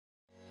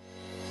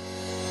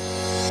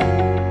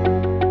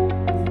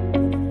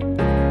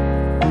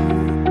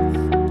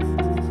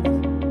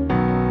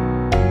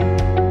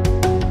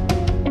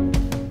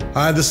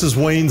Hi, this is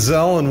Wayne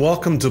Zell, and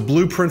welcome to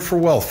Blueprint for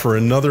Wealth for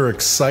another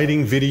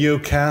exciting video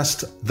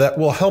cast that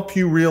will help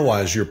you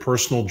realize your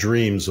personal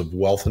dreams of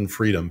wealth and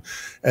freedom.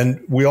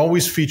 And we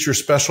always feature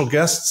special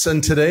guests,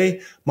 and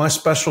today my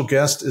special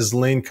guest is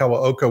Lane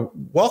Kawaoka.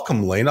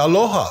 Welcome, Lane.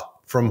 Aloha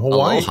from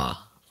Hawaii. Aloha.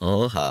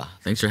 Aloha.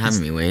 Thanks for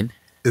having me, Wayne.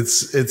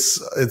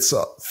 It's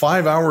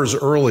 5 hours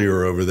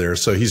earlier over there,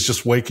 so he's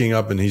just waking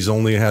up, and he's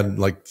only had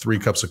like 3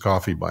 cups of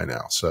coffee by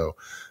now. So,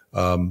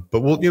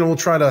 but we'll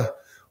try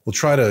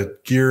to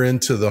gear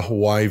into the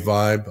Hawaii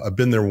vibe. I've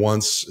been there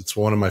once. It's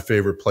one of my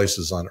favorite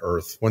places on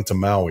earth. Went to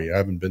Maui. I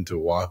haven't been to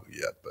Oahu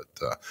yet,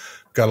 but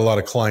got a lot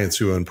of clients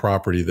who own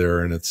property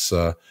there, and it's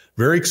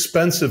very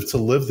expensive to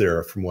live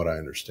there, from what I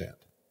understand.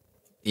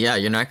 Yeah,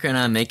 you're not going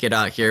to make it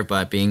out here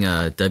by being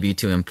a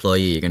W-2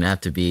 employee. You're going to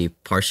have to be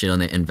partially on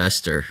the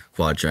investor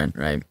quadrant,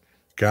 right?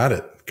 Got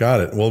it.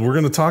 Well, we're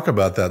going to talk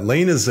about that.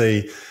 Lane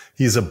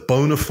he's a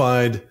bona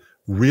fide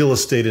real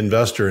estate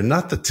investor, and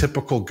not the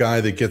typical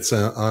guy that gets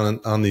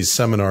on these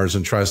seminars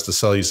and tries to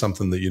sell you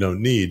something that you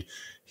don't need.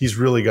 He's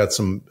really got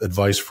some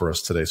advice for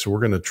us today. So we're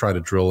going to try to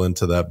drill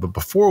into that. But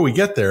before we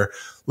get there,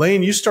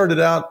 Lane, you started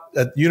out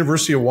at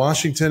University of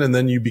Washington, and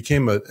then you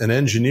became an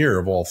engineer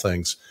of all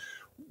things.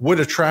 What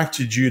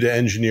attracted you to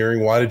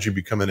engineering? Why did you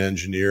become an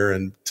engineer?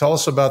 And tell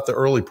us about the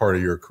early part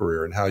of your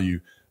career and how you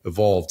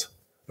evolved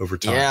over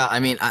time. Yeah, I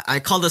mean, I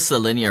call this the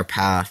linear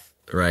path,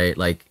 right?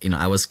 Like,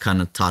 I was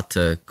kind of taught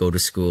to go to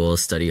school,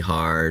 study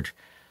hard.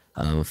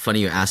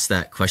 Funny you asked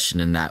that question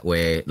in that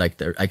way.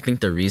 Like, I think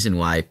the reason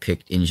why I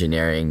picked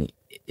engineering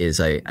is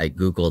I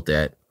Googled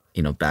it,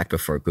 back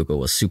before Google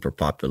was super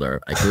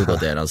popular. I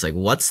Googled it. I was like,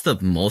 what's the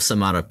most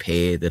amount of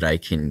pay that I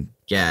can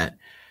get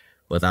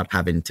without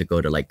having to go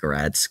to like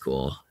grad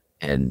school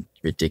and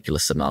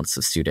ridiculous amounts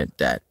of student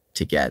debt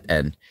to get?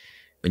 And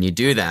when you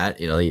do that,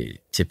 you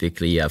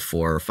typically have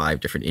 4 or 5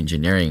 different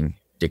engineering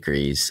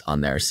degrees on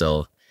there.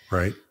 So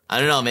right. I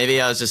don't know,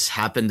 maybe I was just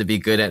happened to be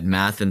good at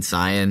math and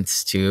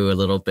science too, a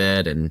little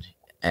bit.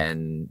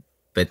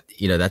 But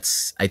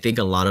that's, I think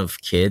a lot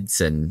of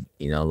kids and,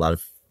 a lot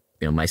of,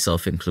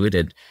 myself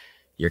included,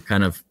 you're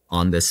kind of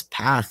on this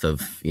path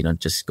of,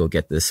 just go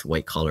get this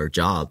white collar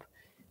job.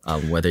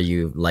 Whether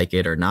you like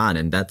it or not.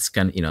 And that's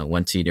kind of,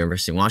 went to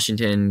University of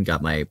Washington,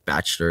 got my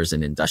bachelor's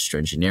in industrial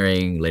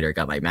engineering, later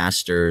got my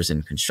master's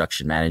in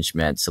construction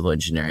management, civil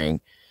engineering.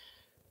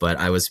 But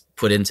I was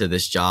put into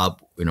this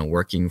job,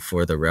 working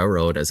for the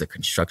railroad as a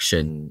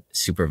construction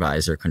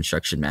supervisor,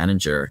 construction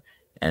manager.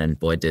 And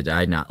boy, did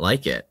I not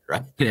like it.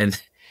 Right.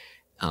 And,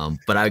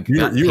 but I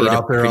got paid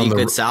a pretty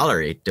good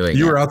salary doing it.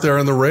 You were out there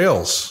on the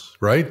rails,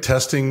 right?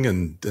 Testing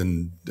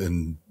and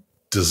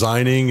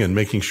designing and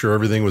making sure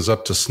everything was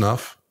up to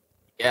snuff.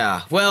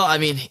 Yeah. Well, I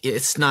mean,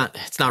 it's not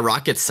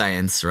rocket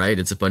science, right?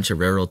 It's a bunch of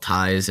railroad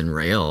ties and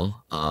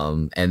rail.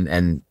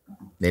 And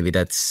maybe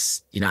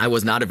that's, I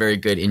was not a very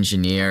good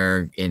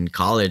engineer in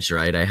college,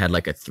 right? I had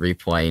like a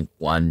 3.1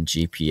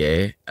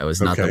 GPA. I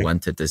was not the one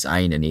to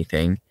design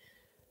anything.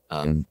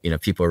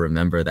 People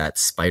remember that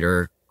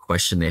spider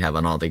question they have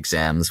on all the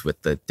exams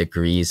with the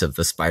degrees of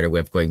the spider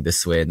web going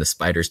this way and the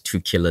spider's 2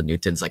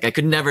 kilonewtons. Like I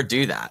could never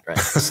do that, right?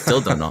 I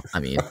still don't know. I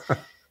mean,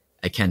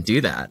 I can't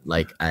do that.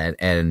 Like,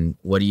 and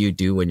what do you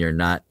do when you're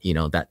not,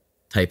 that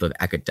type of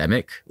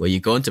academic? Well, you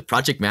go into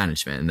project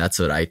management, and that's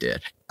what I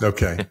did.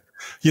 Okay.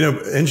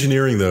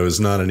 Engineering though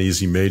is not an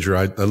easy major.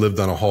 I lived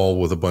on a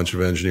hall with a bunch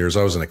of engineers.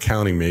 I was an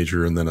accounting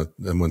major and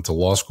then went to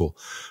law school,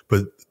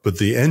 but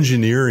the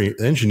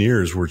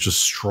engineers were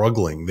just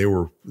struggling.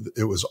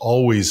 It was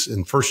always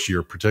in first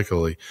year,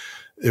 particularly,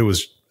 it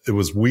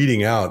was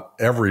weeding out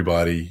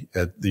everybody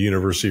at the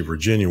University of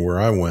Virginia where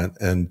I went.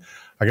 And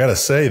I got to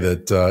say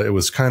that it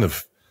was kind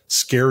of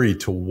scary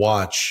to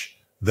watch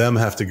them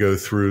have to go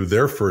through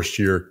their first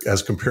year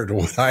as compared to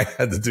what I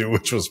had to do,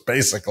 which was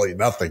basically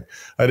nothing.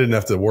 I didn't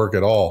have to work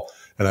at all.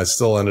 And I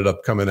still ended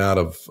up coming out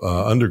of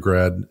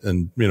undergrad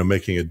and,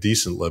 making a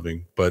decent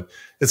living. But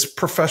it's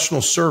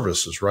professional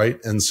services, right?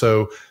 And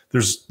so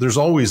there's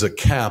always a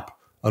cap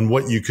on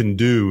what you can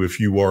do if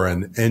you are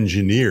an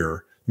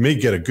engineer. You may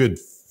get a good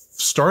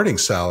starting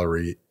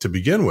salary to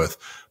begin with,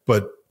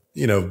 but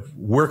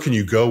where can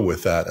you go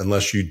with that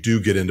unless you do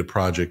get into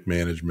project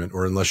management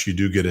or unless you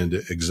do get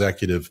into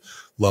executive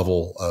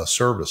level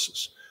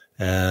services?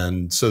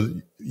 And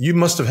so you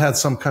must have had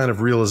some kind of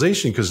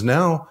realization because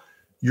now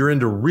you're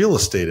into real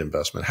estate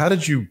investment. How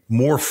did you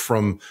morph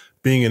from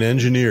being an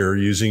engineer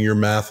using your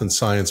math and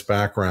science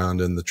background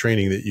and the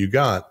training that you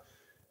got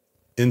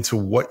into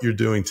what you're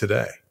doing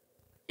today?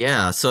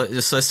 Yeah. So I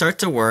started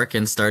to work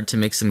and started to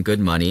make some good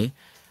money.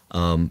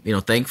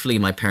 Thankfully,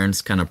 my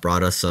parents kind of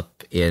brought us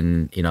up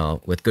in,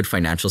 with good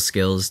financial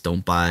skills.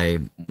 Don't buy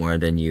more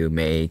than you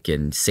make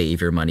and save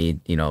your money,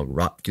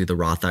 do the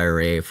Roth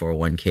IRA,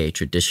 401k,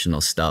 traditional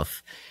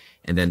stuff.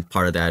 And then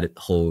part of that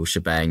whole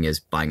shebang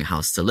is buying a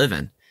house to live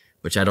in,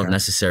 which I don't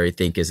necessarily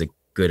think is a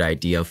good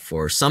idea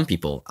for some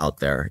people out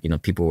there.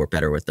 People who are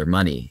better with their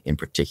money in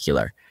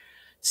particular.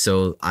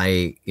 So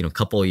a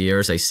couple of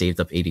years, I saved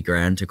up 80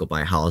 grand to go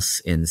buy a house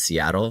in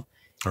Seattle.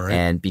 All right.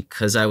 And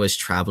because I was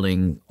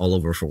traveling all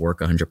over for work,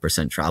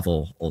 100%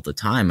 travel all the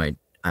time,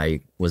 I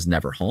was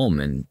never home.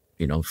 And,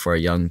 for a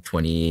young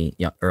 20,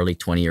 early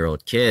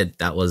 20-year-old kid,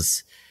 that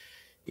was,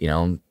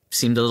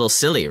 seemed a little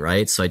silly,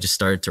 right? So I just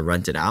started to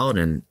rent it out.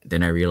 And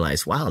then I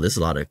realized, wow, there's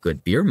a lot of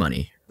good beer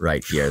money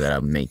right here that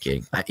I'm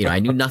making. I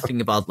knew nothing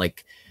about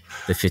like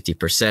the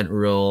 50%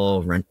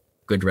 rule,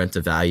 good rent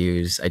to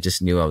values. I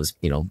just knew I was,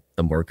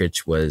 the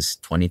mortgage was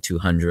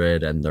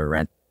 2,200 and the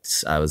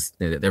rents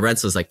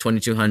was like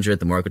 2,200.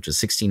 The mortgage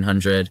was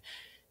 1,600,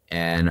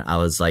 and I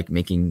was like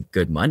making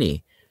good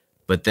money.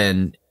 But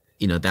then,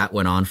 that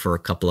went on for a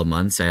couple of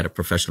months. I had a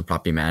professional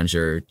property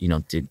manager,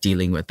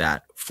 dealing with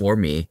that for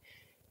me.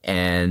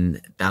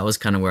 And that was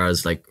kind of where I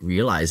was like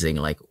realizing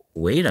like,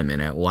 wait a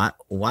minute,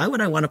 why would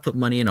I want to put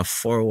money in a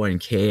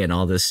 401k and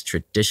all this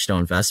traditional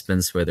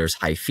investments where there's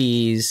high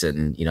fees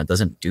and, it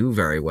doesn't do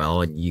very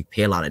well and you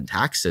pay a lot in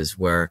taxes,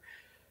 where,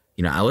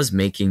 I was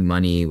making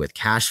money with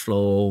cash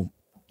flow.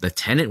 The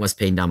tenant was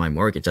paying down my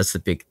mortgage. That's the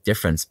big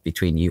difference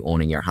between you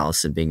owning your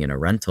house and being in a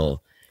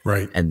rental.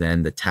 Right. And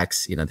then the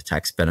tax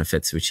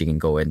benefits, which you can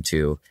go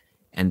into.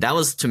 And that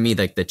was to me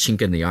like the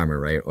chink in the armor,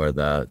 right? Or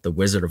the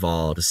Wizard of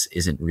Oz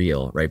isn't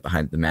real, right?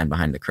 Behind the man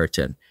behind the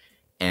curtain.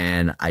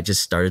 And I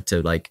just started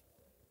to like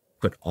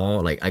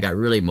I got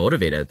really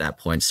motivated at that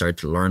point, started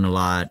to learn a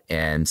lot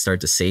and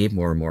started to save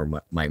more and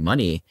more my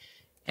money,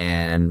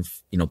 and,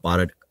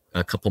 bought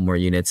a couple more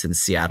units in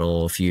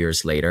Seattle a few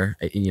years later.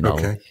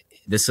 Okay.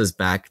 This was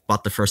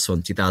bought the first one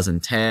in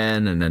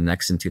 2010 and then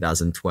next in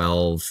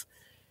 2012.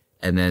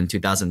 And then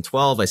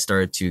 2012, I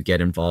started to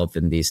get involved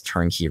in these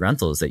turnkey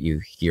rentals that you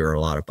hear a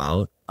lot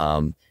about.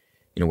 Tell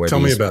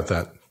me about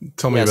that.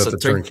 Tell me about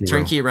the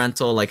turnkey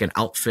rental, like an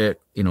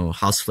outfit,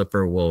 house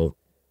flipper will,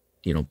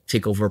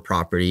 take over a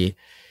property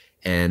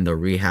and they'll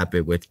rehab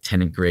it with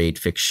tenant grade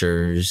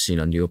fixtures,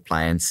 new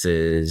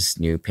appliances,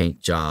 new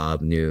paint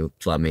job, new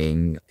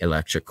plumbing,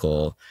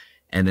 electrical,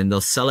 and then they'll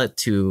sell it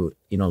to,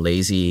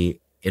 lazy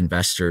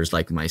investors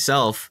like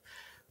myself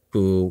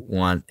who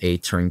want a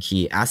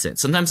turnkey asset.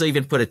 Sometimes they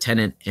even put a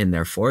tenant in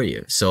there for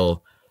you.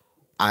 So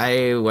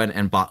I went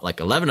and bought like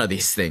 11 of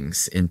these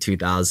things in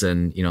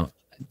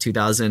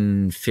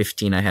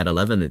 2015. I had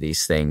 11 of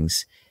these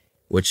things,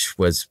 which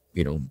was,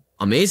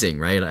 amazing,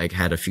 right? I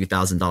had a few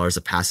 $1,000s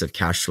of passive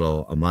cash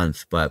flow a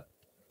month, but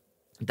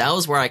that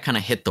was where I kind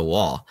of hit the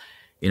wall.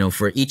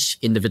 For each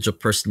individual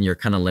person, you're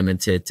kind of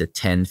limited to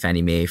 10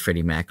 Fannie Mae,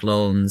 Freddie Mac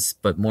loans.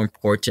 But more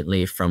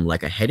importantly, from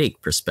like a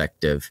headache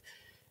perspective,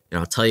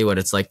 I'll tell you what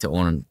it's like to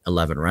own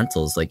 11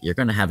 rentals. Like you're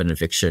going to have an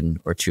eviction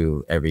or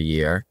two every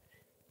year.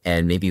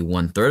 And maybe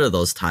 1/3 of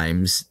those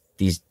times,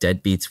 these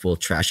deadbeats will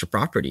trash a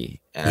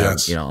property.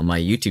 Yes. On my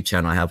YouTube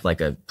channel, I have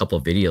like a couple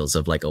of videos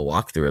of like a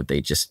walkthrough of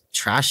they just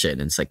trash it.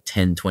 And it's like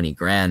 10, 20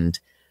 grand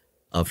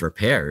of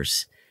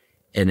repairs.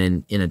 And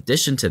then in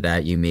addition to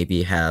that, you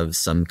maybe have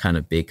some kind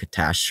of big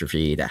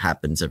catastrophe that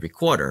happens every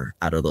quarter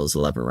out of those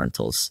 11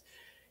 rentals.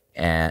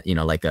 And,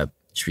 like a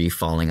tree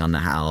falling on the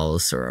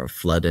house or a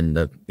flood in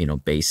the,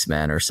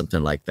 basement or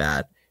something like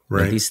that.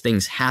 Right. These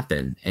things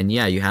happen. And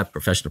yeah, you have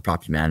professional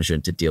property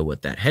management to deal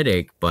with that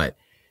headache, but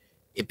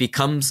it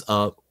becomes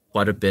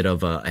quite a bit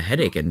of a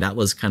headache. And that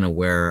was kind of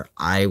where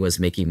I was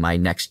making my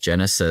next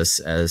genesis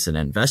as an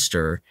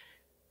investor,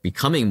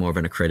 becoming more of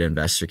an accredited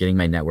investor, getting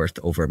my net worth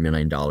over $1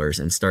 million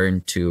and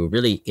starting to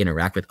really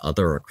interact with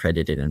other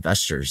accredited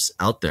investors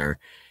out there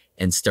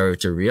and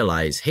started to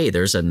realize, hey,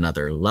 there's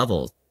another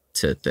level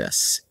to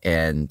this,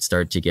 and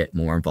started to get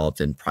more involved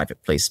in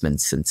private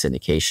placements and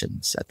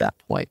syndications at that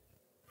point.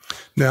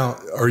 Now,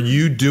 are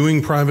you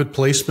doing private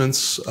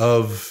placements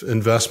of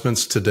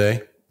investments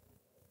today?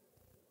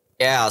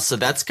 Yeah, so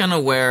that's kind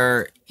of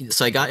where,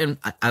 so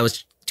I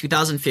was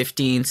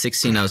 2015,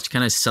 16, I was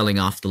kind of selling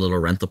off the little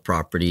rental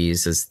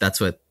properties, as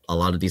that's what a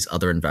lot of these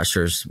other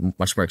investors,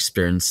 much more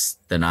experienced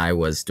than I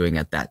was, doing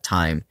at that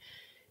time.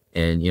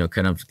 And,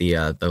 kind of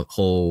the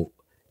whole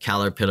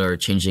caterpillar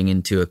changing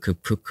into a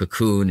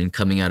cocoon and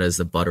coming out as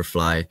a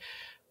butterfly.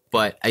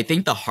 But I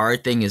think the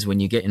hard thing is when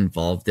you get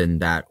involved in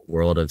that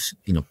world of,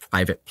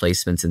 private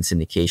placements and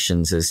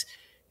syndications is,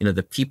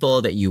 the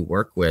people that you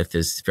work with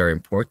is very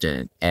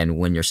important. And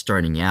when you're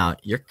starting out,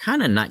 you're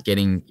kind of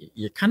getting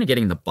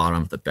the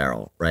bottom of the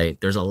barrel, right?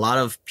 There's a lot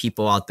of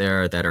people out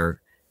there that are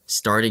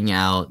starting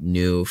out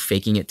new,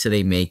 faking it till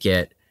they make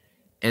it.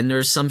 And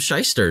there's some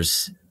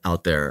shysters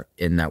out there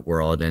in that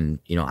world. And,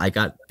 I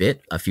got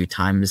bit a few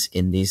times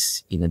in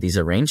these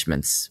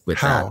arrangements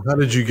with that. How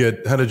did you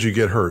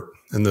get hurt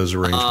in those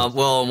arrangements?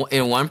 Well,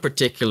 in one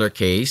particular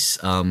case,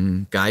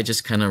 guy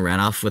just kind of ran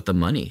off with the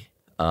money.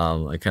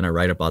 I kind of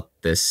write about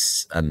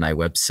this on my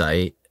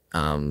website,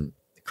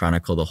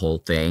 chronicle the whole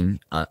thing.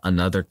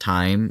 Another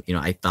time,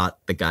 I thought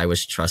the guy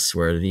was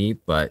trustworthy,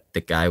 but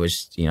the guy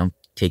was,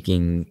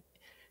 taking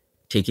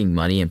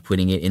money and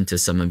putting it into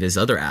some of his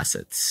other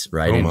assets,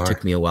 right? And it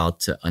took me a while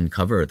to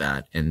uncover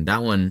that. And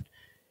that one,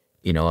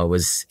 I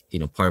was,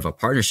 part of a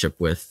partnership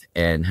with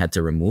and had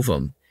to remove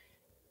him.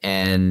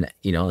 And,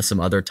 some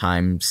other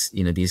times,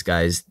 these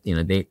guys,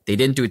 they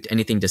didn't do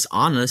anything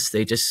dishonest.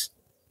 They just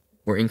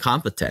were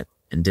incompetent.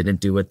 and didn't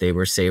do what they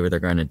were say they're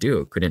going to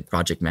do, couldn't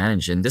project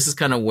manage. And this is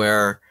kind of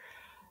where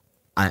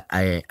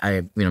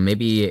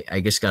maybe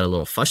I just got a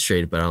little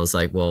frustrated, but I was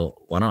like,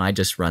 well, why don't I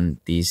just run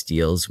these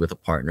deals with a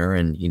partner?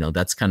 And,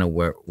 that's kind of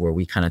where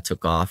we kind of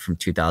took off from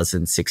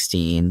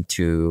 2016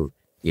 to,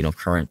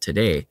 current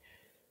today.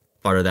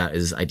 Part of that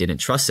is I didn't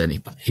trust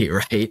anybody,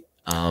 right?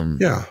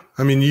 Yeah.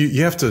 I mean,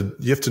 you have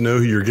to know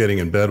who you're getting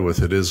in bed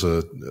with. It is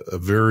a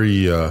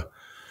very,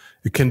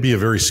 it can be a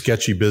very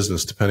sketchy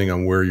business depending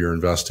on where you're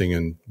investing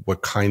and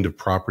what kind of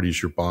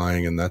properties you're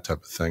buying and that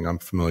type of thing. I'm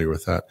familiar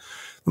with that.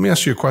 Let me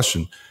ask you a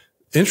question.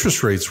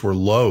 Interest rates were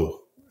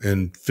low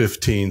in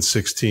 15,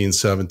 16,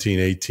 17,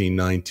 18,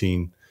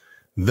 19.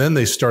 Then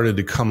they started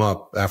to come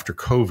up after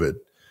COVID.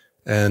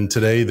 And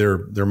today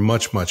they're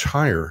much, much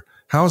higher.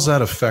 How has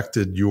that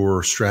affected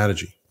your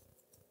strategy?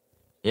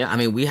 Yeah, I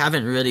mean, we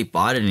haven't really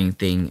bought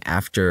anything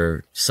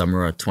after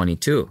summer of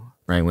 22,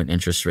 right? When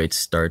interest rates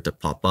started to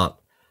pop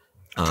up.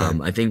 Okay.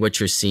 I think what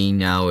you're seeing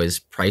now is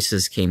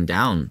prices came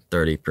down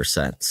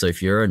 30%. So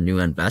if you're a new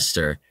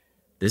investor,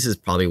 this is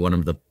probably one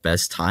of the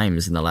best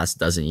times in the last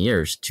dozen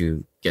years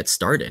to get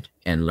started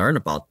and learn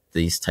about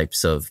these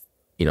types of,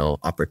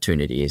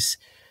 opportunities.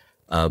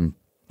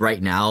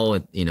 Right now,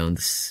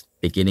 this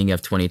beginning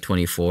of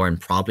 2024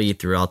 and probably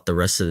throughout the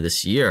rest of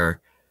this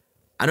year,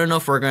 I don't know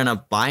if we're going to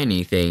buy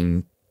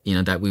anything,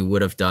 that we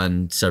would have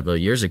done several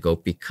years ago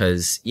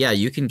because, yeah,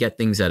 you can get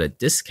things at a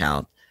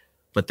discount,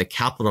 but the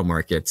capital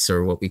markets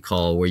or what we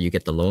call where you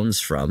get the loans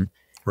from,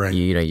 right?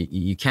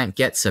 You can't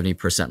get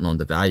 70% loan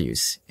to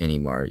values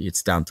anymore.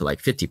 It's down to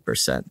like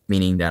 50%,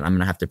 meaning that I'm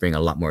going to have to bring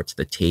a lot more to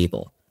the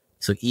table.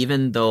 So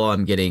even though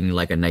I'm getting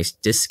like a nice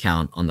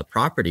discount on the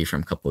property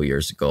from a couple of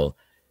years ago,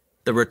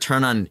 the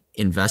return on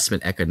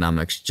investment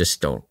economics just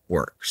don't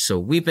work. So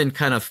we've been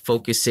kind of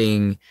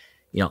focusing,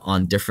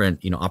 on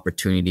different,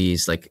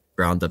 opportunities like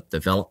ground up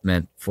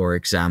development, for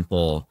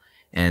example,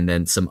 and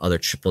then some other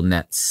triple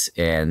nets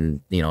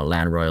and,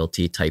 land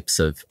royalty types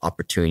of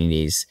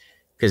opportunities.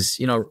 Because,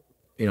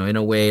 in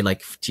a way,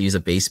 like to use a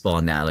baseball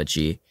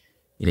analogy,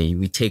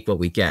 we take what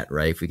we get,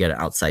 right? If we get an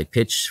outside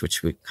pitch,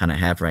 which we kind of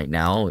have right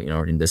now,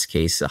 in this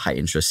case, a high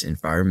interest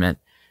environment,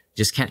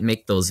 just can't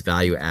make those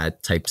value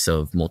add types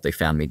of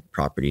multifamily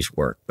properties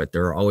work. But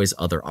there are always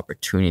other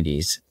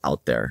opportunities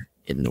out there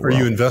in the world. Are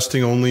you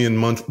investing only in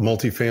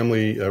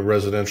multifamily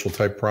residential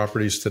type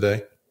properties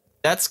today?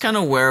 That's kind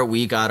of where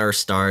we got our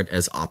start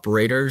as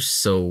operators.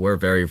 So we're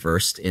very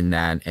versed in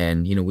that.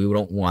 And, we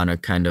don't want to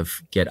kind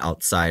of get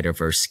outside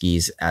of our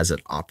skis as an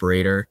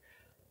operator.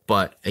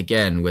 But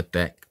again, with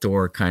that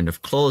door kind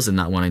of closed and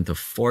not wanting to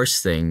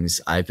force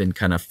things, I've been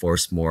kind of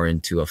forced more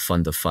into a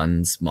fund of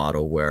funds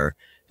model where,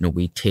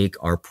 we take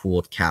our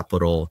pooled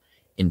capital,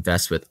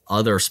 invest with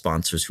other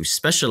sponsors who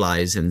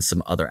specialize in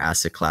some other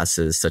asset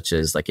classes, such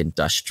as like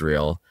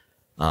industrial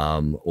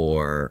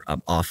or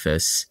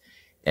office.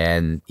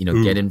 And,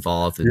 get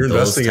involved in You're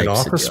those investing types in of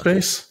office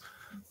deals. space?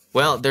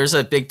 Well, there's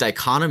a big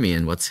dichotomy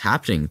in what's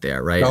happening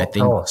there, right? I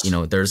think,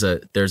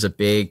 there's a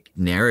big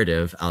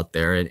narrative out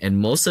there and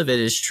most of it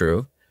is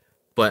true.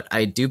 But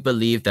I do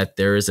believe that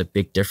there is a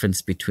big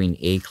difference between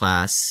A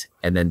class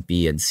and then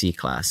B and C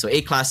class. So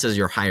A class is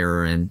your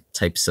higher end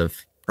types of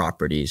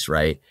properties,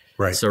 right?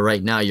 Right. So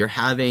right now you're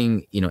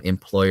having,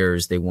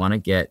 employers, they want to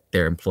get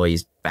their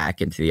employees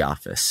back into the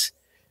office,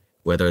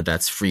 whether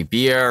that's free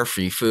beer,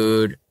 free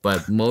food,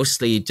 but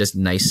mostly just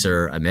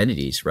nicer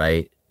amenities,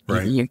 right?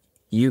 Right.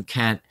 You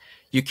can't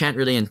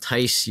really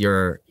entice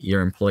your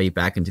employee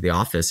back into the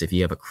office if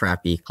you have a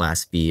crappy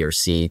class B or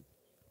C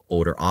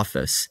older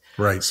office.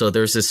 Right. So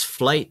there's this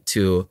flight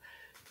to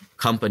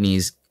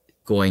companies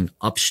going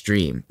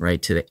upstream,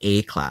 right, to the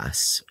A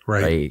class,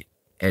 right?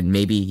 And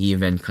maybe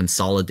even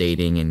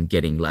consolidating and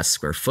getting less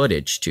square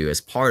footage too as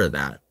part of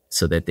that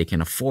so that they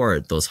can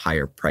afford those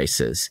higher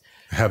prices.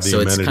 Have the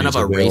amenities kind of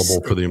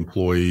available for the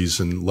employees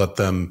and let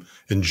them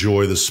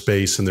enjoy the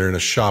space. And they're in a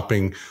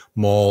shopping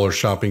mall or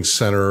shopping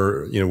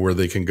center, where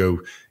they can go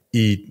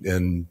eat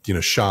and,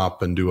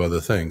 shop and do other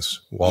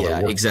things while they're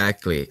working.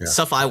 Exactly. Yeah.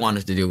 Stuff I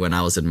wanted to do when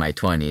I was in my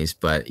 20s,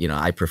 but,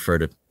 I prefer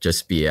to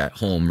just be at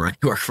home, right?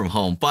 Work from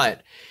home.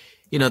 But,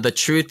 the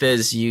truth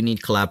is you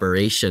need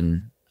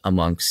collaboration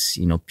amongst,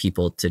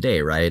 people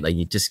today, right? Like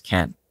you just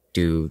can't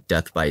do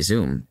death by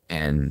Zoom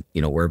and,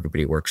 where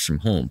everybody works from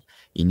home.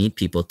 You need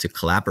people to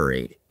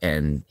collaborate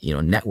and,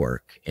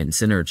 network and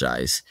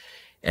synergize.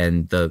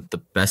 And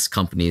the best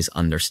companies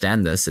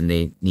understand this and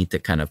they need to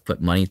kind of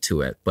put money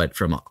to it. But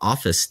from an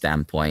office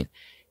standpoint,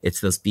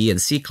 it's those B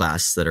and C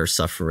class that are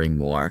suffering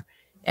more.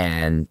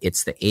 And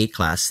it's the A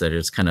class that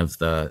is kind of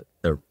the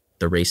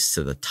race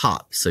to the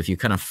top. So if you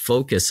kind of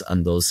focus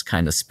on those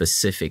kind of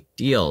specific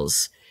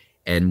deals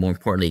and more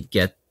importantly,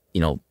 get,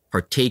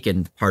 partake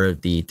in part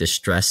of the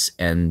distress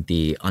and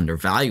the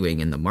undervaluing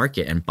in the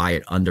market and buy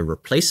it under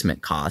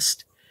replacement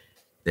cost,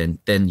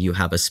 then you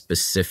have a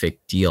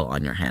specific deal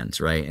on your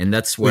hands, right? And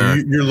that's where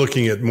you're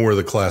looking at more of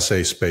the Class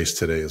A space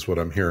today is what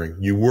I'm hearing.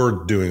 You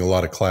were doing a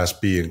lot of Class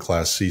B and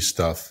Class C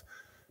stuff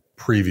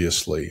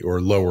previously or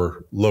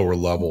lower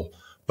level,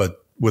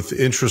 but with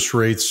interest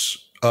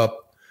rates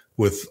up,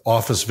 with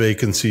office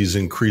vacancies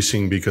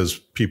increasing because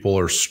people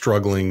are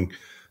struggling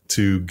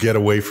to get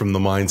away from the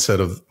mindset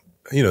of,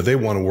 they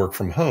want to work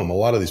from home. A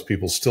lot of these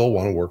people still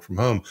want to work from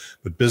home,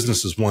 but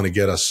businesses want to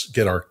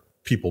get our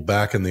people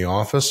back in the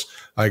office.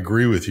 I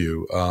agree with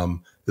you.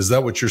 Is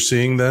that what you're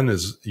seeing then,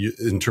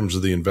 in terms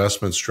of the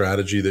investment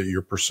strategy that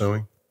you're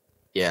pursuing?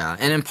 Yeah.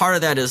 And then part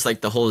of that is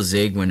like the whole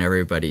zig when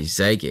everybody's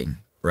zagging,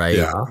 right?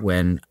 Yeah.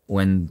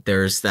 When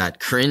there's that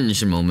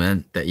cringe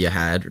moment that you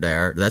had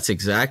there, that's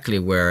exactly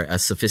where a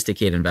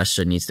sophisticated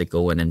investor needs to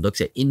go in and look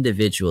at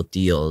individual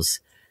deals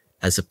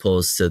as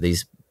opposed to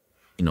these,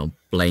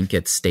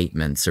 blanket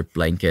statements or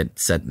blanket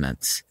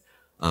sentiments.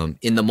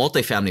 In the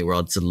multifamily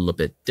world, it's a little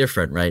bit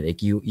different, right?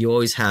 Like you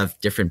always have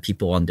different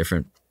people on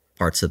different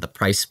parts of the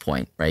price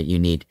point, right? You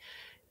need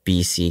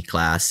B, C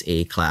class,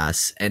 A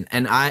class. And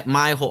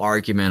my whole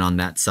argument on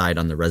that side,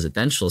 on the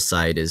residential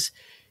side, is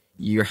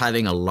you're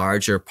having a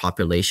larger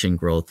population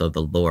growth of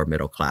the lower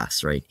middle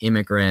class, right?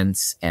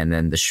 Immigrants, and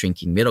then the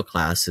shrinking middle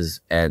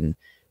classes. And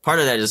part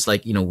of that is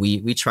like,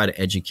 we try to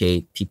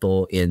educate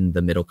people in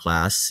the middle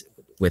class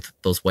with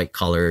those white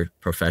collar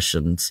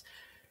professions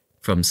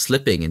from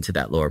slipping into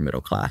that lower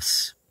middle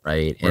class,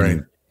 right?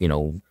 And,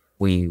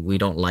 we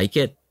don't like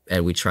it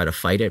and we try to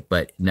fight it,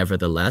 but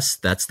nevertheless,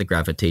 that's the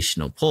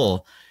gravitational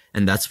pull.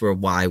 And that's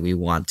why we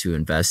want to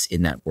invest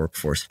in that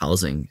workforce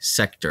housing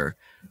sector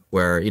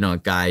where, a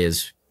guy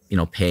is,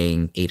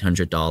 paying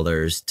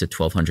 $800 to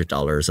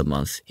 $1,200 a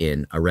month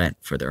in a rent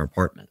for their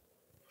apartment.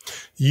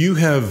 You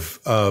have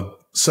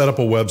set up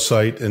a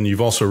website, and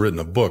you've also written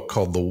a book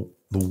called The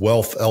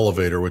Wealth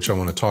Elevator, which I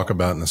want to talk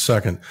about in a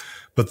second.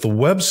 But the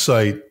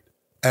website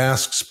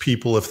asks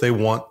people if they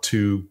want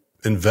to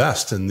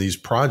invest in these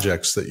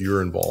projects that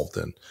you're involved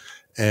in.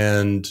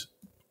 And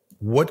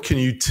what can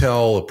you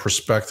tell a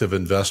prospective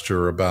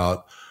investor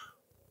about,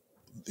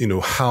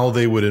 how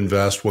they would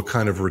invest, what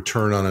kind of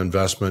return on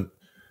investment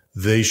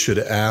they should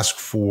ask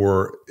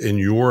for in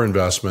your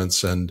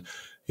investments? And,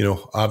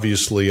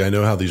 obviously I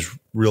know how these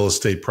real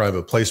estate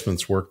private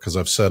placements work because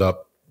I've set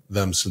up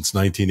them since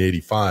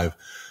 1985.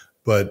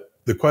 But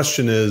the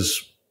question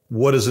is,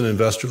 what is an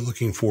investor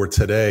looking for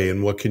today,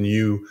 and what can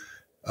you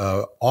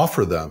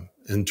offer them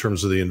in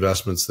terms of the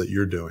investments that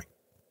you're doing?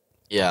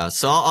 Yeah,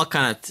 so I'll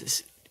kind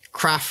of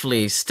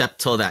craftily step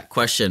to that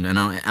question, and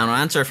I'll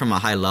answer it from a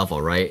high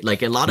level, right?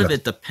 Like a lot of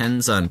it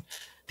depends on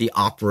the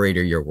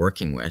operator you're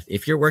working with.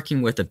 If you're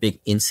working with a big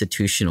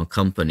institutional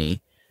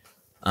company,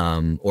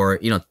 or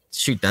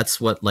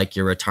that's what like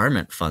your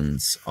retirement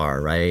funds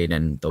are, right?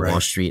 And the Wall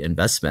Street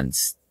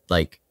investments,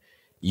 like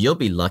you'll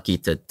be lucky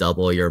to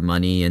double your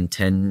money in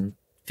 10,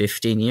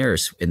 15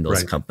 years in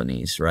those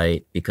companies,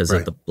 right? Because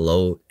of the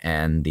bloat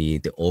and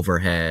the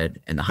overhead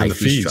and the high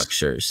fee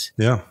structures.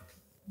 Yeah.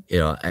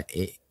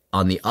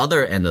 On the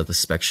other end of the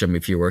spectrum,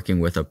 if you're working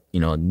with a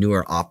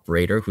newer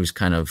operator who's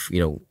kind of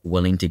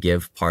willing to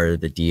give part of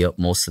the deal,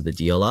 most of the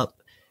deal up,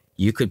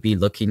 you could be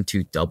looking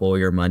to double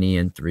your money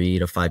in 3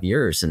 to 5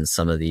 years in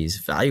some of these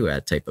value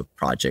add type of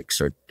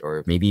projects,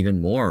 or maybe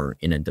even more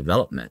in a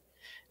development.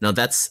 Now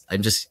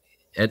I'm just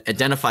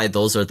identify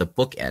those are the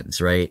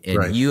bookends, right?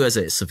 And you as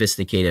a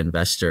sophisticated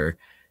investor,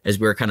 as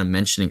we were kind of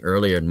mentioning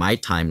earlier in my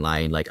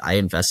timeline, like I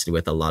invested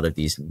with a lot of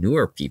these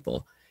newer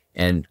people.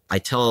 And I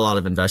tell a lot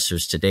of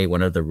investors today,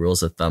 one of the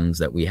rules of thumbs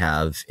that we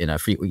have in a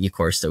free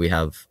e-course that we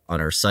have on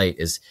our site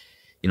is,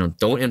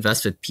 don't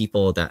invest with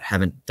people that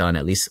haven't done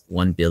at least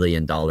 $1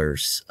 billion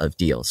of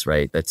deals,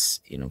 right? That's,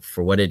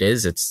 for what it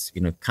is, it's,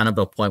 kind of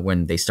a point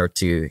when they start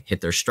to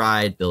hit their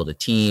stride, build a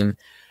team,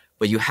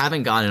 but you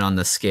haven't gotten on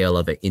the scale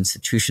of an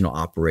institutional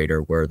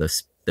operator where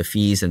the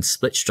fees and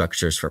split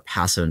structures for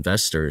passive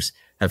investors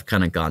have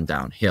kind of gone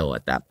downhill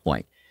at that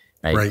point.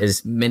 Right?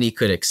 As many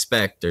could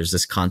expect, there's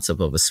this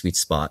concept of a sweet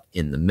spot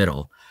in the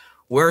middle.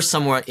 We're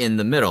somewhere in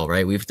the middle,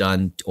 right? We've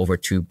done over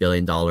 $2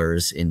 billion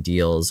in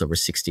deals, over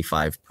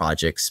 65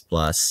 projects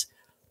plus.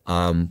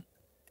 And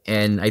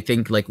I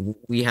think like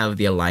we have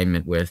the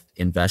alignment with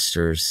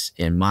investors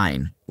in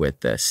mind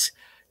with this.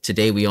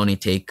 Today, we only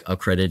take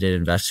accredited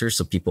investors,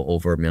 so people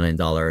over $1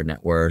 million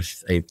net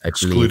worth. I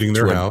excluding believe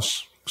their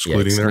house.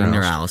 Excluding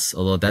their house.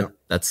 Although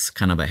that's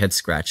kind of a head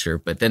scratcher.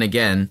 But then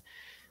again,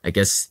 I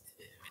guess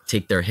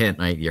take their hint,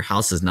 right? Your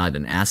house is not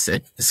an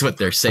asset, is what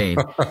they're saying.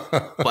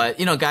 But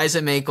guys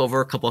that make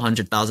over a couple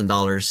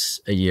 $100,000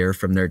 a year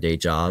from their day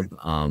job,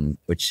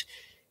 which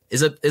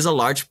is a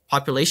large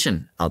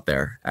population out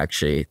there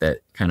actually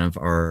that kind of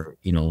are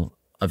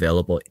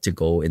available to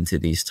go into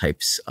these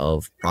types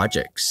of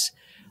projects.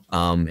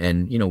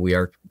 And we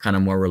are kind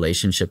of more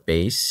relationship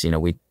based.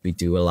 We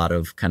do a lot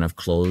of kind of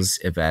close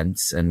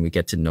events, and we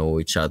get to know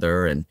each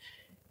other, and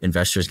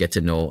investors get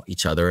to know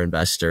each other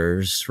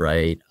investors,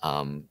 right?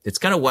 It's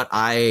kind of what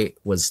I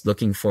was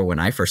looking for when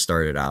I first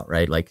started out,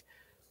 right? Like,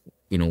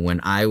 when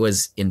I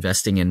was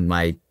investing in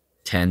my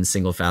 10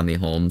 single family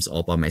homes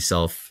all by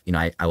myself,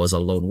 I was a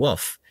lone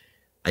wolf.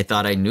 I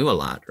thought I knew a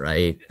lot,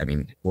 right? I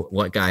mean,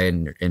 what guy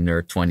in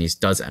their 20s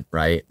doesn't,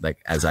 right? Like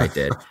as I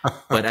did.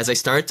 But as I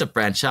started to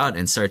branch out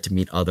and started to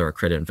meet other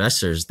accredited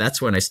investors,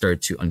 that's when I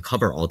started to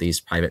uncover all these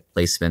private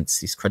placements,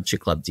 these Crunchy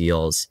Club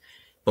deals.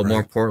 But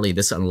more importantly,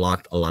 this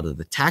unlocked a lot of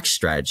the tax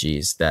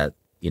strategies that,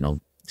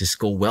 just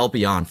go well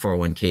beyond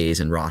 401ks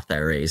and Roth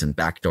IRAs and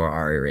backdoor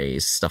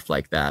IRAs, stuff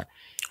like that.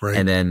 Right.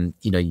 And then,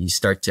 you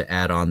start to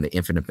add on the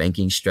infinite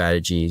banking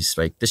strategies,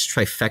 right? This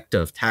trifecta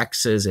of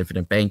taxes,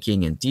 infinite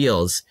banking, and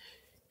deals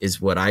is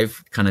what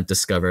I've kind of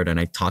discovered and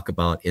I talk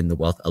about in the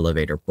Wealth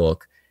Elevator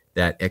book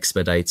that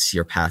expedites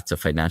your path to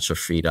financial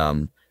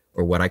freedom,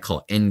 or what I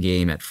call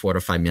endgame at $4 to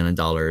 $5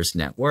 million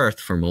net worth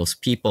for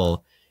most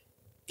people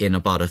in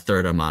about a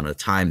third amount of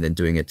time than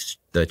doing it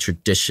the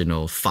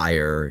traditional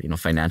FIRE,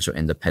 financial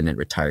independent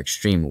retire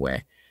extreme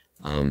way.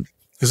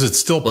 Is it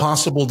still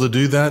possible to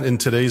do that in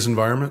today's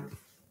environment?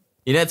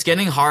 It's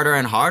getting harder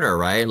and harder,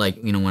 right?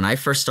 Like, when I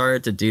first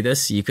started to do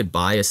this, you could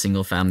buy a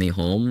single family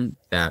home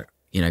that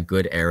in a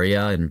good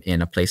area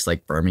in a place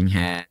like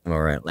Birmingham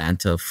or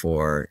Atlanta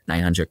for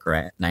 900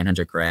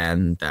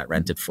 grand that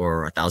rented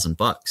for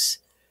 $1,000.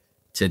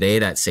 Today,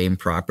 that same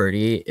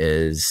property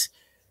is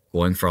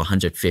going for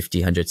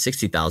 $150,000,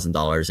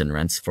 $160,000 and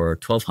rents for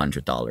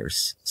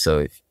 $1,200.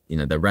 So,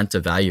 the rent to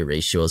value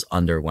ratio is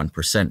under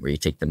 1%, where you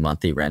take the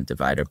monthly rent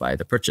divided by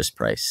the purchase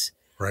price.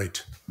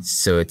 Right.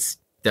 So it's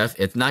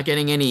not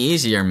getting any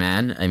easier,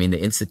 man. I mean,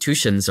 the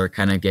institutions are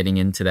kind of getting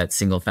into that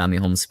single family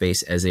home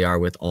space as they are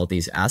with all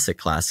these asset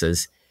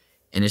classes.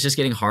 And it's just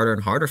getting harder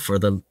and harder for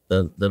the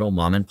little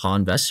mom and pop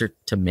investor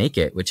to make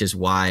it, which is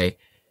why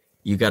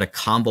you got to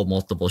combo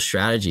multiple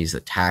strategies, the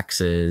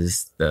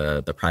taxes,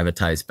 the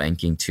privatized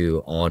banking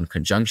too, all in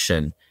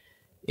conjunction,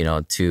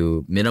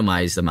 to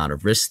minimize the amount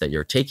of risk that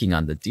you're taking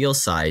on the deal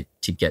side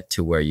to get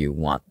to where you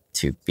want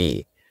to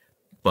be.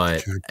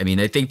 But I mean,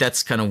 I think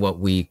that's kind of what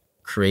we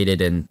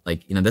created, and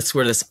that's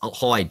where this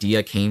whole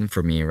idea came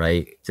for me,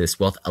 right? This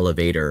Wealth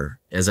Elevator.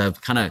 As I've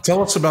kind of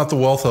tell us about the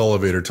Wealth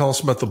Elevator. Tell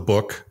us about the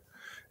book,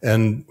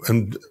 and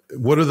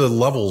what are the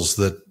levels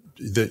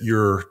that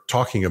you're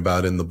talking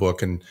about in the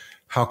book, and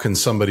how can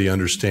somebody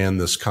understand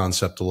this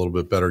concept a little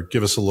bit better?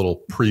 Give us a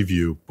little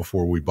preview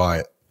before we buy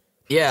it.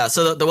 Yeah.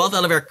 So the Wealth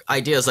Elevator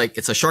idea is like,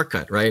 it's a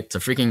shortcut, right? It's a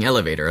freaking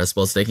elevator as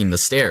opposed to taking the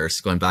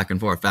stairs, going back and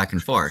forth, back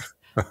and forth.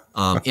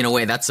 In a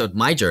way, that's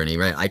my journey,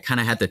 right? I kind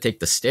of had to take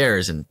the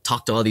stairs and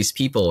talk to all these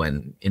people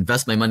and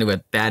invest my money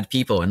with bad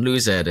people and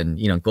lose it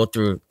and, go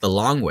through the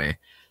long way.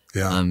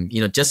 Yeah.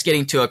 Just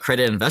getting to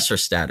accredited investor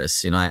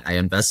status. I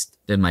invested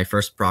in my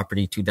first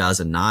property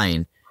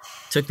 2009.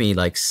 Took me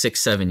like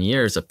 6-7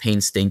 years of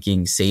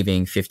painstaking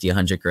saving 50,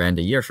 100 grand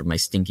a year from my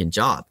stinking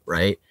job,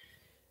 right?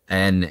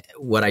 And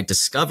what I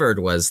discovered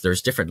was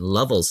there's different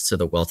levels to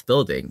the wealth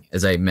building.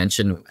 As I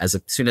mentioned, as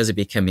soon as I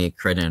became a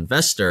accredited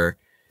investor,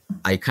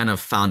 I kind of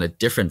found a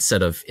different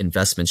set of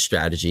investment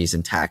strategies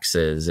and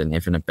taxes and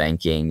infinite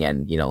banking.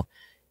 And,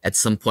 at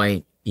some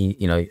point,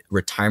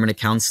 retirement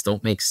accounts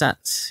don't make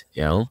sense,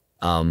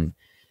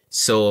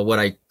 So what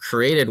I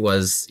created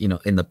was,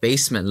 in the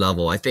basement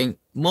level, I think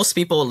most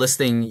people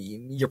listening,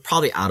 you're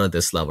probably out of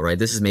this level, right?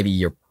 This is maybe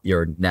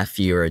your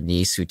nephew or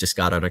niece who just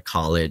got out of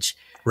college.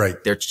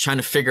 Right. They're trying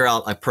to figure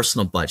out a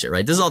personal budget,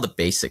 right? This is all the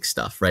basic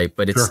stuff, right?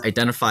 But it's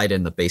identified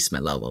in the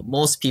basement level.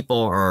 Most people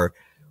are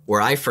where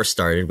I first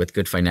started with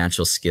good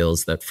financial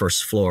skills, that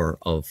first floor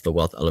of the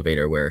Wealth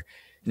Elevator, where,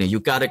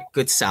 you got a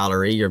good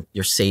salary,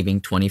 you're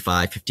saving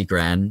 25, 50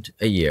 grand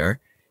a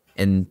year.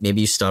 And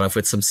maybe you start off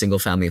with some single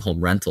family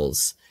home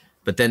rentals.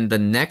 But then the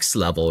next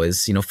level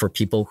is, for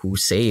people who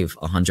save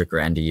 100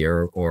 grand a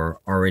year or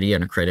already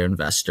an accredited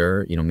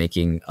investor,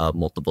 making a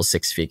multiple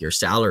 6-figure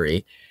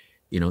salary,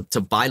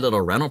 to buy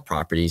little rental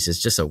properties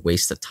is just a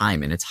waste of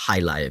time, and it's high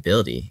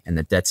liability, and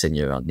the debt's in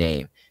your own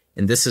name.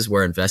 And this is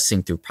where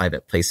investing through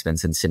private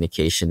placements and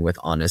syndication with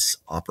honest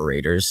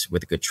operators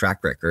with a good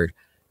track record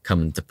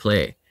come into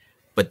play.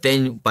 But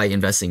then by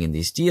investing in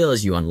these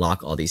deals, you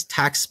unlock all these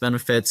tax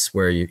benefits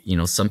where,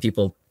 some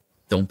people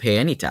don't pay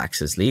any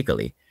taxes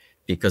legally,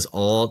 because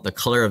all the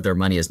color of their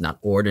money is not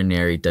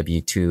ordinary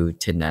W-2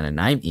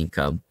 1099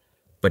 income,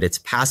 but it's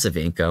passive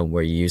income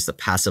where you use the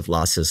passive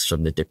losses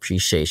from the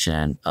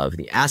depreciation of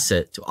the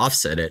asset to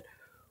offset it.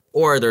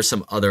 Or there's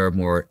some other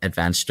more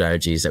advanced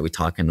strategies that we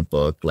talk in the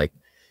book, like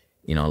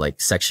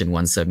Section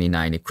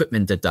 179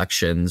 equipment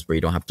deductions, where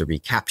you don't have to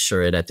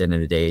recapture it at the end of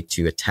the day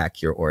to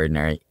attack your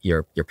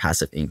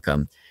passive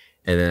income.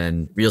 And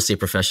then real estate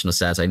professional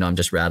status. I know I'm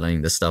just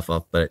rattling this stuff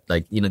up, but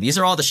these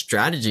are all the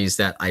strategies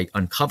that I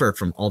uncovered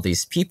from all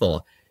these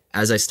people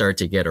as I started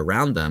to get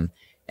around them.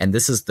 And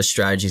this is the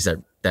strategies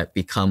that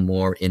become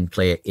more in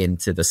play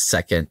into the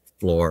second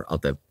floor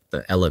of the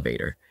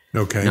elevator.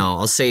 Okay. Now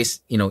I'll say,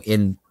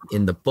 in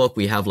the book,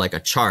 we have like a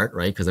chart,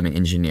 right? Because I'm an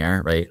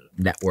engineer, right?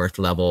 Net worth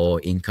level,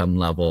 income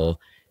level,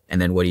 and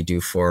then what do you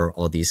do for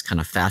all these kind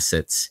of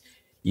facets?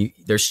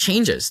 There's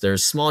changes.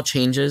 There's small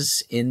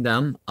changes in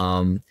them.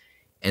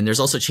 And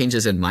there's also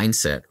changes in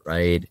mindset,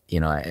 right?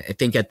 I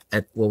think at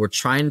what we're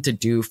trying to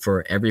do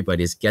for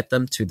everybody is get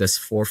them to this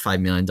 $4 or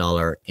 $5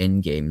 million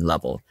end game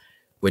level,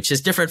 which is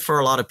different for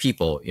a lot of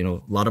people. You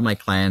know, a lot of my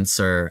clients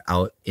are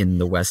out in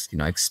the West, you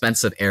know,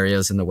 expensive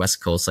areas in the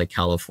West Coast, like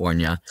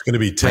California. It's going to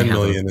be 10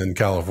 million in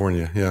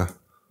California. Yeah.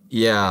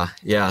 Yeah.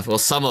 Yeah. Well,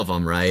 some of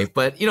them, right?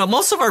 But, you know,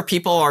 most of our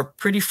people are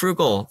pretty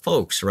frugal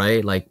folks,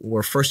 right? Like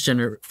we're first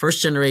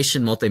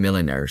generation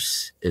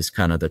multimillionaires is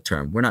kind of the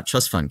term. We're not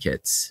trust fund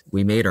kids.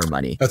 We made our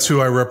money. That's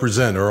who I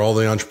represent, are all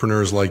the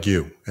entrepreneurs like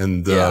you.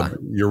 And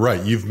you're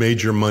right. You've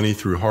made your money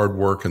through hard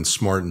work and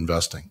smart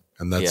investing.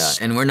 And that's,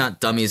 and we're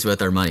not dummies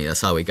with our money.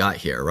 That's how we got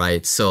here,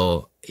 right?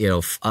 So, you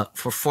know,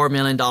 for $4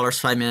 million,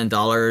 $5 million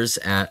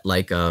at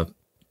like a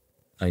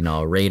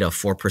rate of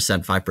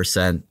 4%,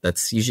 5%,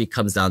 that's usually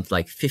comes down to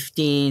like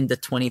 $15,000 to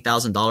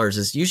 $20,000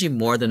 is usually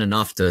more than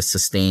enough to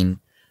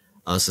sustain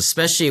us,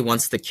 especially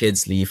once the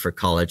kids leave for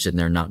college and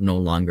they're no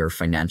longer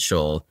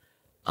financial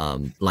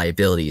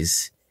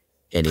liabilities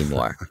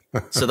anymore.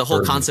 So the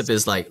whole concept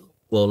is like,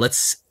 well,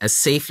 let's as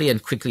safely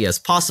and quickly as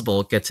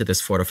possible get to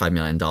this $4 to $5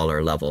 million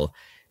level.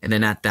 And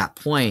then at that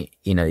point,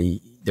 you know,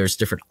 there's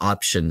different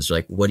options.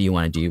 Like, what do you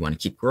want to do? You want to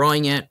keep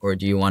growing it, or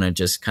do you want to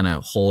just kind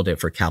of hold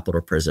it for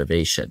capital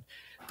preservation?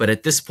 But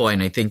at this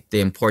point, I think the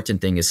important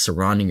thing is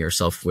surrounding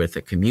yourself with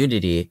a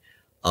community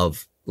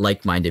of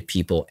like-minded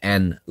people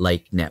and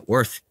like net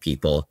worth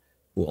people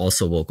who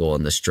also will go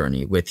on this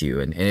journey with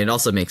you. And it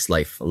also makes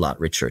life a lot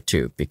richer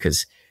too,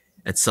 because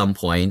at some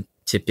point,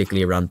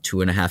 typically around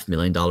 $2.5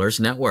 million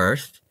net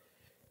worth,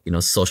 you know,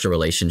 social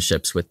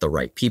relationships with the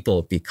right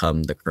people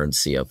become the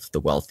currency of the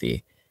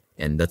wealthy.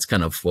 And that's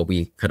kind of what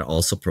we could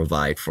also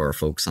provide for our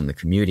folks on the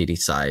community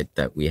side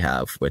that we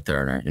have with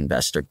our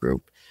investor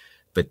group.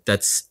 But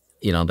that's,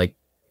 you know, like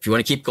if you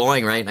want to keep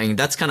going, right? I mean,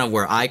 that's kind of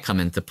where I come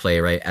into play,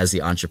 right? As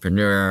the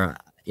entrepreneur,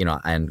 you know,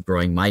 and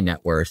growing my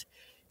net worth,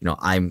 you know,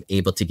 I'm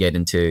able to get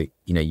into,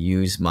 you know,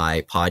 use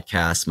my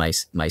podcast,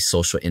 my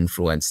social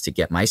influence to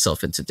get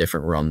myself into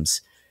different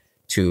rooms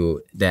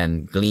to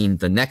then glean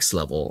the next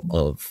level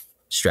of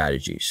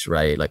strategies,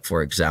 right? Like,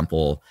 for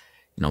example,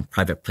 you know,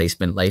 private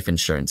placement life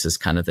insurance is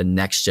kind of the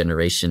next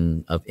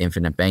generation of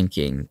infinite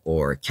banking,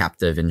 or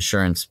captive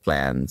insurance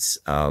plans,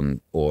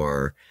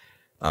 or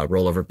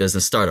rollover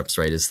business startups,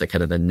 right? Is the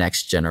kind of the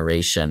next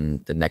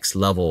generation, the next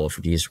level of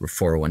these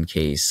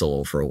 401k,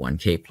 solo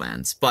 401k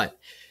plans. But,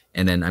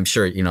 and then I'm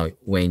sure, you know,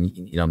 Wayne,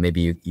 you know,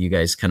 maybe you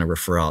guys kind of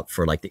refer out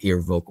for like the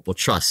irrevocable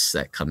trusts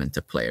that come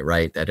into play,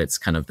 right? That it's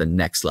kind of the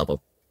next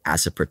level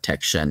asset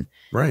protection,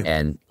 right,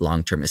 and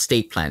long-term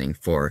estate planning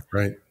for,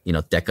 right, you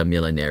know, deca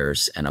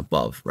millionaires and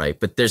above, right?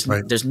 But there's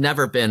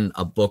never been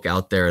a book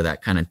out there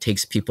that kind of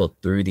takes people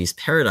through these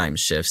paradigm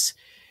shifts.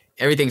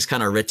 Everything's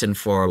kind of written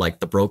for like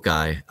the broke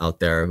guy out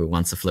there who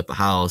wants to flip a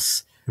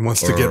house. He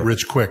wants to get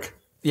rich quick.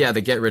 Yeah, they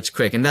get rich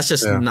quick. And that's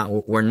just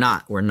we're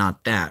not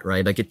that,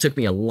 right? Like, it took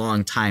me a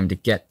long time to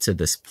get to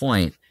this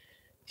point.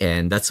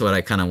 And that's what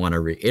I kind of want to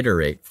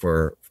reiterate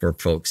for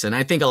folks. And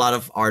I think a lot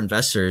of our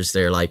investors,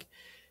 they're like,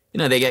 you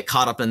know, they get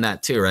caught up in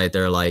that too, right?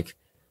 They're like,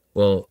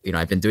 well, you know,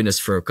 I've been doing this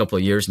for a couple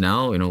of years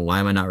now. You know,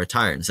 why am I not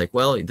retired? And it's like,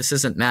 well, this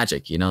isn't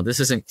magic. You know, this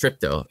isn't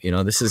crypto. You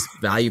know, this is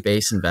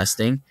value-based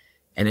investing,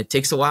 and it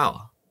takes a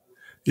while.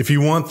 If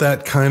you want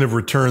that kind of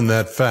return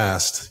that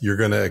fast, you're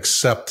going to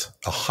accept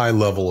a high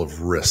level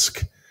of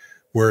risk.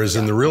 Whereas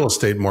in the real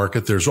estate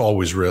market, there's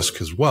always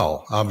risk as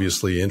well.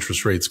 Obviously,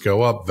 interest rates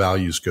go up,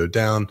 values go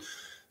down.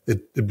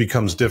 It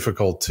becomes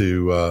difficult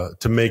to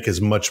make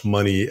as much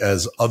money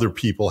as other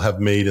people have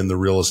made in the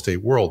real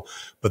estate world.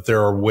 But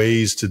there are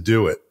ways to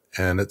do it.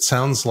 And it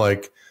sounds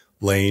like,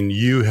 Lane,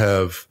 you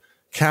have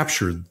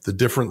captured the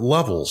different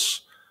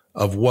levels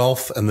of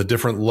wealth and the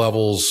different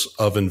levels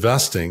of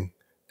investing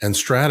and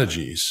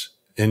strategies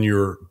in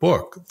your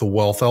book, The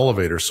Wealth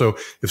Elevator. So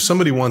if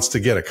somebody wants to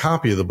get a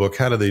copy of the book,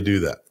 how do they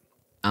do that?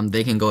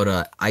 They can go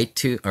to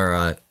iTunes,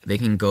 or they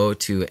can go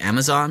to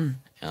Amazon.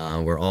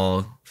 Where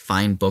all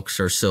fine books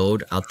are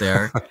sold out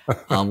there.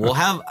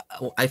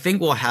 I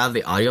think we'll have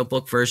the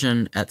audiobook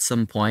version at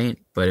some point,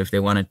 but if they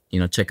want to,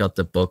 you know, check out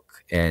the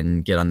book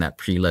and get on that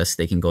pre-list,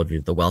 they can go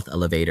to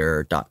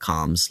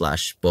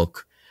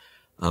thewealthelevator.com/book.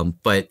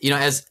 But, you know,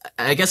 as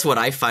I guess what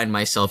I find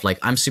myself, like,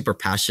 I'm super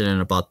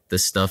passionate about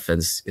this stuff,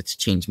 as it's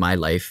changed my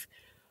life.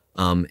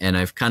 And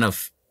I've kind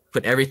of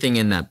put everything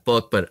in that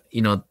book, but,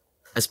 you know,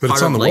 but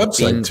it's on the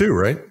website too,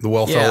 right?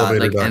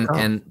 Thewealthelevator.com.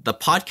 And the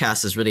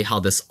podcast is really how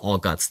this all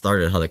got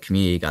started, how the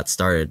community got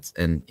started.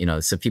 And, you know,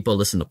 so people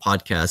listen to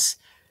podcasts,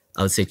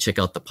 I would say check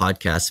out the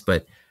podcast.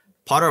 But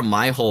part of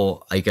my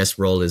whole, I guess,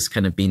 role is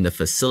kind of being the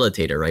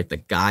facilitator, right? The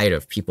guide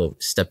of people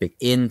stepping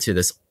into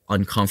this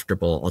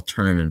uncomfortable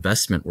alternative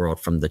investment world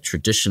from the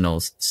traditional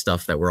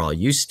stuff that we're all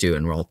used to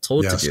and we're all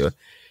told to do.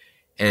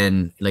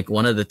 And like,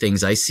 one of the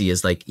things I see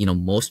is, like, you know,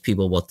 most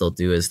people, what they'll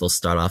do is they'll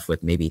start off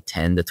with maybe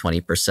 10 to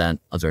 20%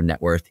 of their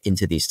net worth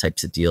into these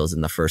types of deals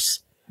in the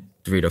first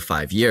 3 to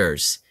 5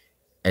 years,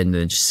 and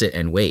then just sit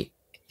and wait.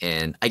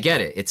 And I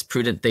get it. It's a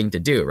prudent thing to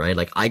do, right?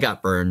 Like, I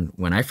got burned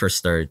when I first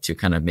started to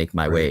kind of make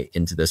my way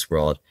into this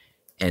world.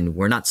 And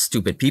we're not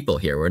stupid people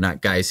here. We're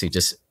not guys who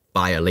just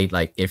buy a late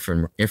like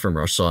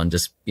infomercial and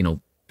just, you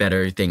know, bet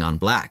everything on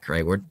black,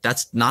 right?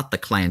 That's not the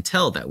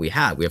clientele that we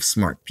have. We have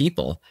smart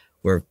people.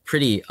 we're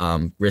pretty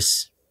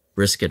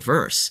risk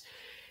adverse.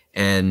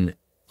 And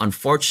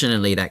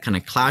unfortunately, that kind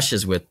of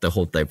clashes with the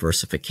whole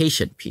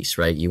diversification piece,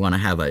 right? You want to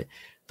have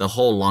the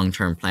whole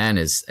long-term plan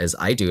is, as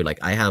I do, like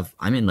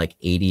I'm in like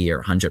 80 or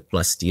 100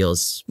 plus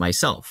deals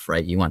myself,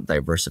 right? You want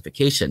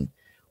diversification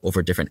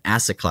over different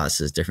asset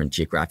classes, different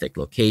geographic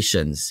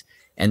locations,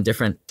 and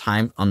different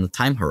time on the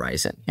time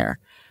horizon here.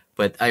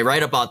 But I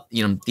write about,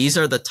 these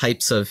are the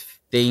types of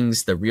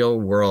things, the real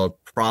world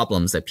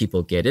problems that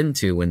people get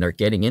into when they're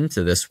getting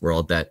into this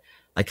world that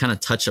I kind of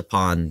touch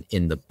upon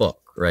in the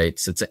book, right?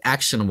 So it's an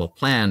actionable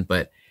plan,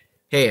 but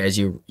hey, as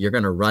you're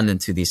going to run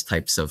into these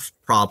types of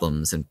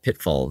problems and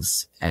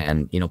pitfalls.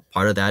 And,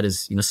 part of that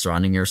is,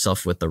 surrounding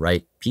yourself with the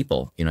right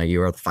people.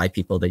 You are the 5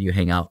 people that you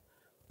hang out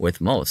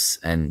with most.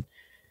 And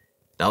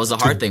that was the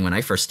hard thing when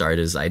I first started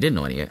is I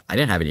didn't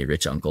have any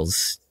rich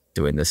uncles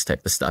doing this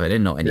type of stuff. I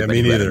didn't know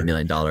anybody who had $1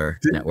 million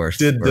net worth.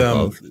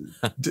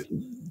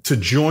 To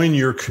join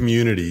your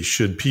community,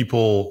 should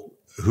people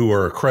who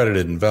are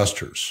accredited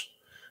investors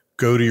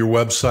go to your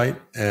website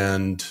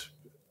and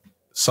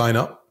sign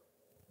up?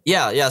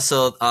 Yeah.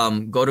 So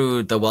go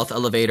to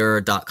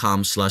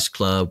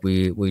thewealthelevator.com/club.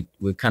 We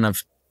kind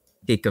of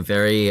take a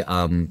very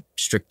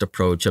strict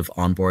approach of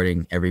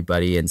onboarding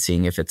everybody and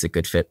seeing if it's a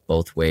good fit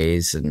both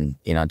ways. And,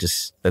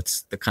 just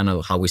that's the kind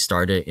of how we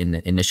started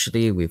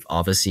initially. We've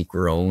obviously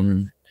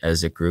grown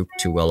as a group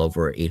to well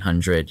over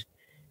 800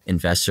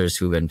 investors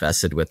who've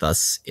invested with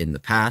us in the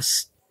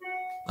past.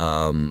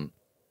 But,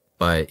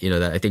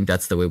 I think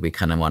that's the way we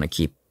kind of want to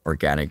keep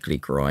organically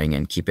growing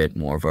and keep it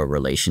more of a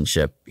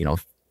relationship.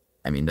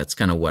 That's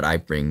kind of what I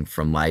bring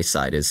from my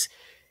side is,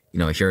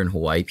 here in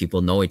Hawaii,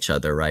 people know each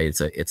other, right?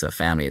 It's a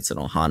family, it's an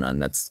ohana,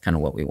 and that's kind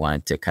of what we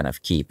wanted to kind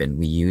of keep. And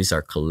we use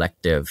our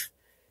collective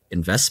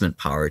investment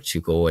power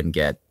to go and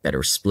get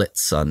better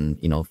splits on,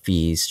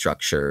 fees,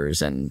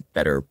 structures, and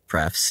better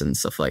prefs and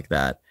stuff like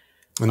that.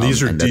 And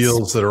these are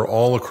deals that are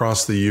all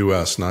across the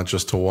U.S., not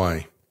just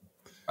Hawaii.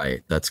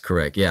 Right, that's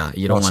correct. Yeah,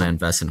 you don't want to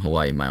invest in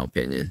Hawaii, in my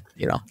opinion.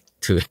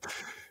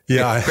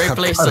 Yeah, great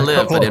place to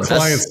live. But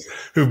clients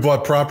who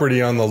bought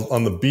property on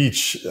the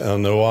beach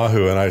on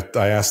Oahu, and I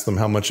asked them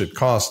how much it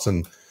cost,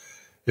 and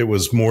it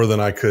was more than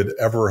I could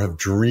ever have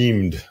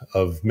dreamed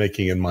of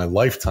making in my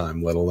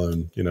lifetime, let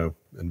alone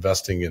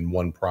investing in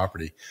one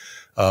property.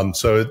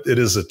 So it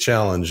is a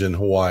challenge in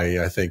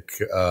Hawaii, I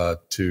think,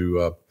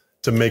 to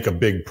make a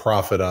big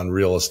profit on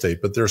real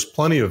estate. But there's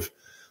plenty of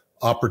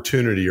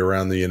opportunity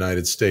around the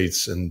United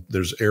States, and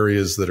there's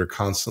areas that are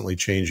constantly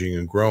changing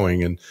and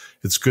growing. And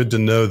it's good to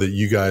know that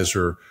you guys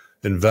are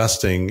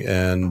investing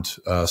and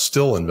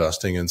still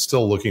investing and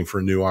still looking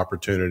for new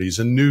opportunities,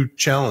 and new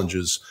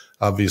challenges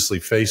obviously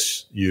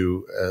face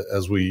you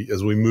as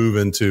we move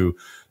into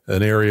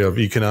an area of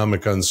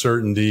economic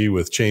uncertainty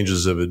with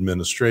changes of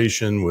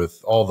administration,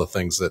 with all the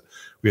things that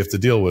we have to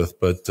deal with.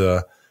 But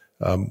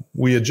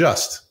we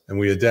adjust and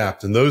we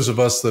adapt. And those of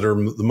us that are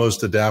the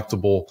most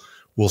adaptable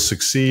will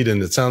succeed.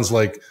 And it sounds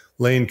like,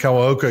 Lane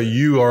Kawaoka,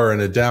 you are an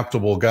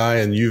adaptable guy,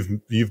 and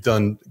you've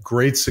done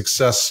great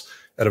success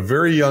at a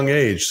very young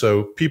age.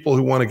 So people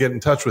who want to get in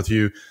touch with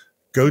you,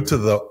 go to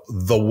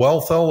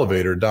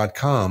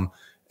thewealthelevator.com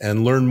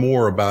and learn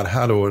more about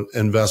how to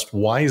invest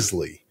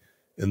wisely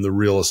in the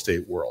real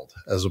estate world,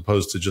 as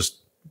opposed to just,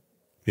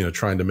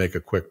 trying to make a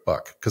quick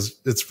buck,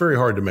 because it's very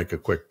hard to make a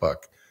quick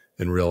buck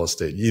in real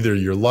estate. Either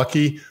you're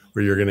lucky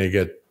or you're going to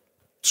get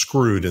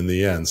screwed in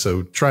the end.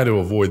 So try to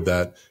avoid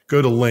that.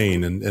 Go to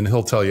Lane and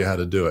he'll tell you how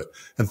to do it.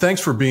 And thanks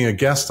for being a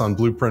guest on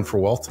Blueprint for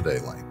Wealth today,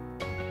 Lane.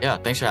 Yeah,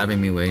 thanks for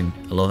having me, Wayne.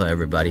 Aloha,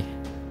 everybody.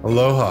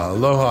 Aloha,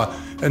 aloha.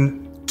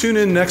 And tune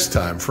in next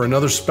time for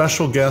another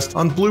special guest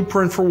on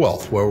Blueprint for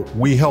Wealth, where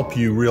we help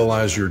you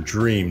realize your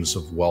dreams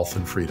of wealth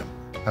and freedom.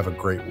 Have a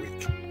great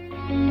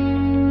week.